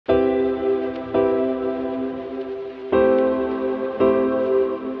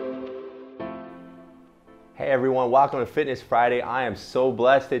everyone, welcome to Fitness Friday. I am so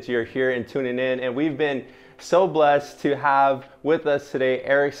blessed that you're here and tuning in, and we've been so blessed to have with us today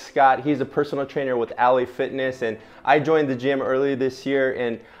Eric Scott. He's a personal trainer with Aaaannnddd Fitness, and I joined the gym earlier this year,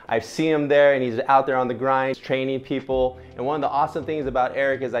 and I've seen him there, and he's out there on the grind training people. And one of the awesome things about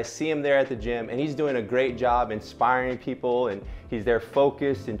Eric is I see him there at the gym, and he's doing a great job inspiring people, and he's there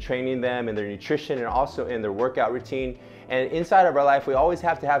focused and training them in their nutrition and also in their workout routine. And inside of our life, we always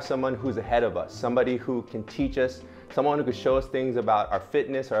have to have someone who's ahead of us, somebody who can teach us, someone who can show us things about our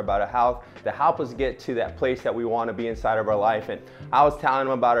fitness or about our health to help us get to that place that we want to be inside of our life. And I was telling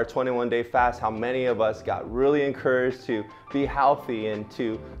him about our 21-day fast, how many of us got really encouraged to be healthy and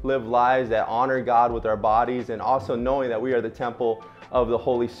to live lives that honor God with our bodies, and also knowing that we are the temple of the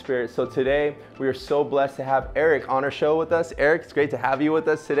Holy Spirit. So today, we are so blessed to have Eric on our show with us. Eric, it's great to have you with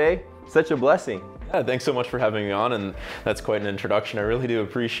us today. Such a blessing. Yeah, thanks so much for having me on, and that's quite an introduction. I really do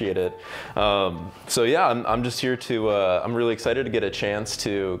appreciate it. So yeah, I'm just here to, I'm really excited to get a chance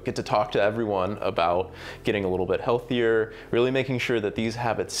to talk to everyone about getting a little bit healthier, really making sure that these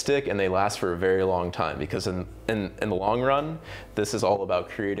habits stick and they last for a very long time, because in the long run, this is all about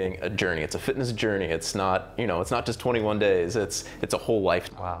creating a journey. It's a fitness journey. It's not, it's not just 21 days, it's a whole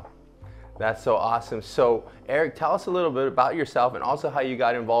lifetime. Wow. That's so awesome. So Eric, tell us a little bit about yourself and also how you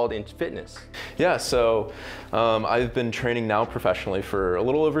got involved in fitness. Yeah, so I've been training now professionally for a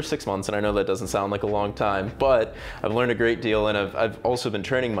little over 6 months, and I know that doesn't sound like a long time, but I've learned a great deal, and I've also been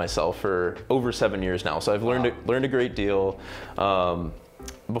training myself for over 7 years now. So I've learned a great deal.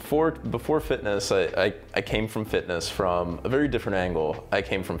 Before fitness, I came from fitness from a very different angle. I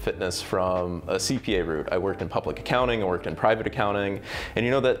came from fitness from a CPA route. I worked in public accounting, I worked in private accounting, and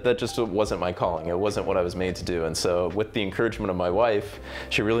that just wasn't my calling. It wasn't what I was made to do. And so with the encouragement of my wife,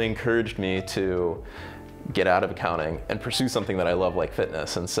 she really encouraged me to get out of accounting and pursue something that I love, like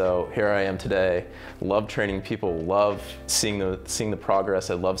fitness. And so here I am today, love training people, love seeing the progress,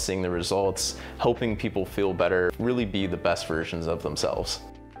 I love seeing the results, helping people feel better, really be the best versions of themselves.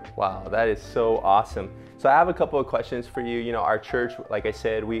 Wow, that is so awesome. So I have a couple of questions for you. Our church, like I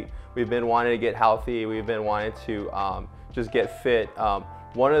said, we've been wanting to get healthy. We've been wanting to just get fit.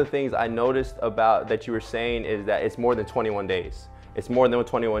 One of the things I noticed about that you were saying is that it's more than 21 days. It's more than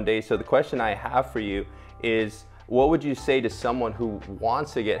 21 days. So the question I have for you is, what would you say to someone who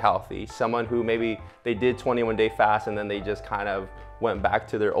wants to get healthy, someone who maybe they did 21-day fast and then they just kind of went back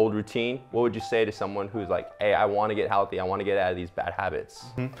to their old routine? What would you say to someone who's like, hey, I want to get healthy, I want to get out of these bad habits?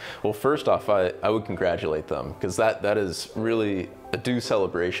 Mm-hmm. Well, first off, I would congratulate them, because that is really a due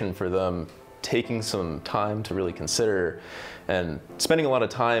celebration for them, taking some time to really consider and spending a lot of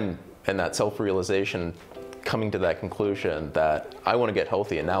time in that self-realization, coming to that conclusion that I want to get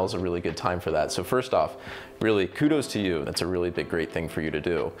healthy, and now is a really good time for that. So first off, really kudos to you. That's a really great thing for you to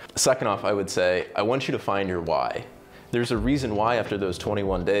do. Second off, I would say, I want you to find your why. There's a reason why after those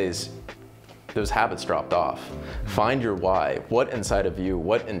 21 days, those habits dropped off. Find your why. What inside of you,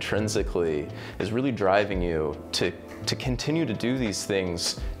 what intrinsically is really driving you to continue to do these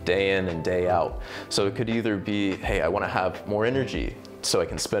things day in and day out. So it could either be, hey, I want to have more energy so I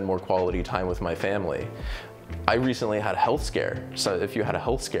can spend more quality time with my family. I recently had a health scare. So if you had a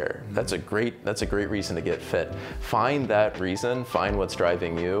health scare, that's a great reason to get fit. Find that reason, find what's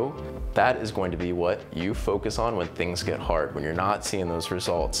driving you. That is going to be what you focus on when things get hard, when you're not seeing those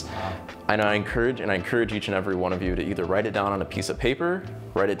results. And I encourage each and every one of you to either write it down on a piece of paper,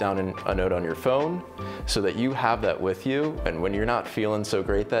 write it down in a note on your phone, so that you have that with you. And when you're not feeling so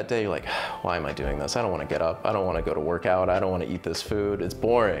great that day, you're like, why am I doing this? I don't want to get up. I don't want to go to work out. I don't want to eat this food. It's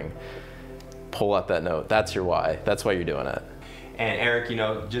boring. Pull out that note. That's your why. That's why you're doing it. And Eric,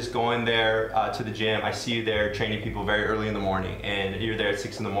 just going there to the gym, I see you there training people very early in the morning, and you're there at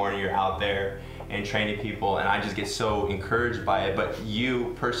 6 in the morning, you're out there and training people, and I just get so encouraged by it. But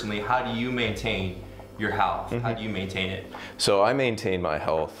you personally, how do you maintain your health? Mm-hmm. How do you maintain it? So I maintain my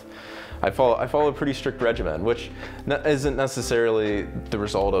health. I follow a pretty strict regimen, which isn't necessarily the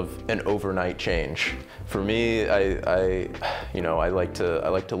result of an overnight change. For me, I like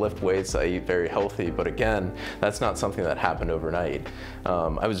to lift weights. I eat very healthy, but again, that's not something that happened overnight.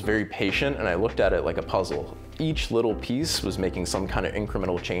 I was very patient, and I looked at it like a puzzle. Each little piece was making some kind of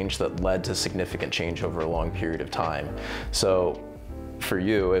incremental change that led to significant change over a long period of time. So for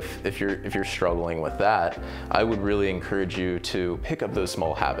you, if you're struggling with that, I would really encourage you to pick up those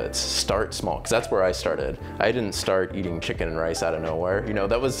small habits. Start small, because that's where I started. I didn't start eating chicken and rice out of nowhere. You know,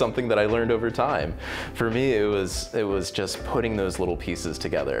 that was something that I learned over time. For me, it was just putting those little pieces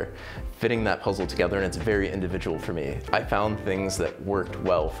together, fitting that puzzle together, and it's very individual for me. I found things that worked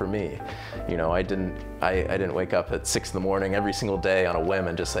well for me. You know, I didn't wake up at 6 in the morning every single day on a whim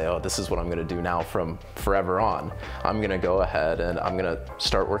and just say, oh, this is what I'm gonna do now from forever on. I'm gonna go ahead and I'm gonna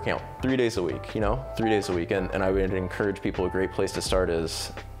start working out 3 days a week, you know, 3 days a week. And I would encourage people, a great place to start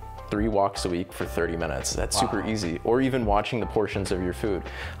is 3 walks a week for 30 minutes. That's super easy. Or even watching the portions of your food.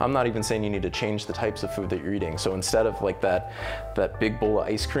 I'm not even saying you need to change the types of food that you're eating. So instead of like that big bowl of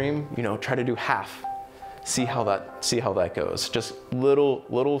ice cream, you know, try to do half. See how that goes. Just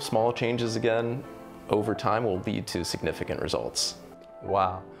little small changes again over time will lead to significant results.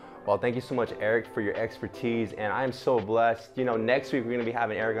 Wow. Well, thank you so much, Eric, for your expertise, and I'm so blessed. You know, next week we're gonna be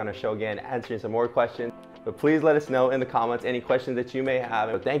having Eric on the show again, answering some more questions. But please let us know in the comments any questions that you may have.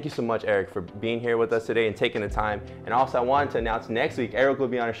 And thank you so much, Eric, for being here with us today and taking the time. And also, I wanted to announce next week, Eric will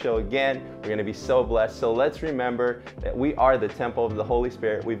be on our show again. We're gonna be so blessed. So let's remember that we are the temple of the Holy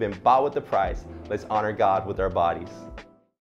Spirit. We've been bought with the price. Let's honor God with our bodies.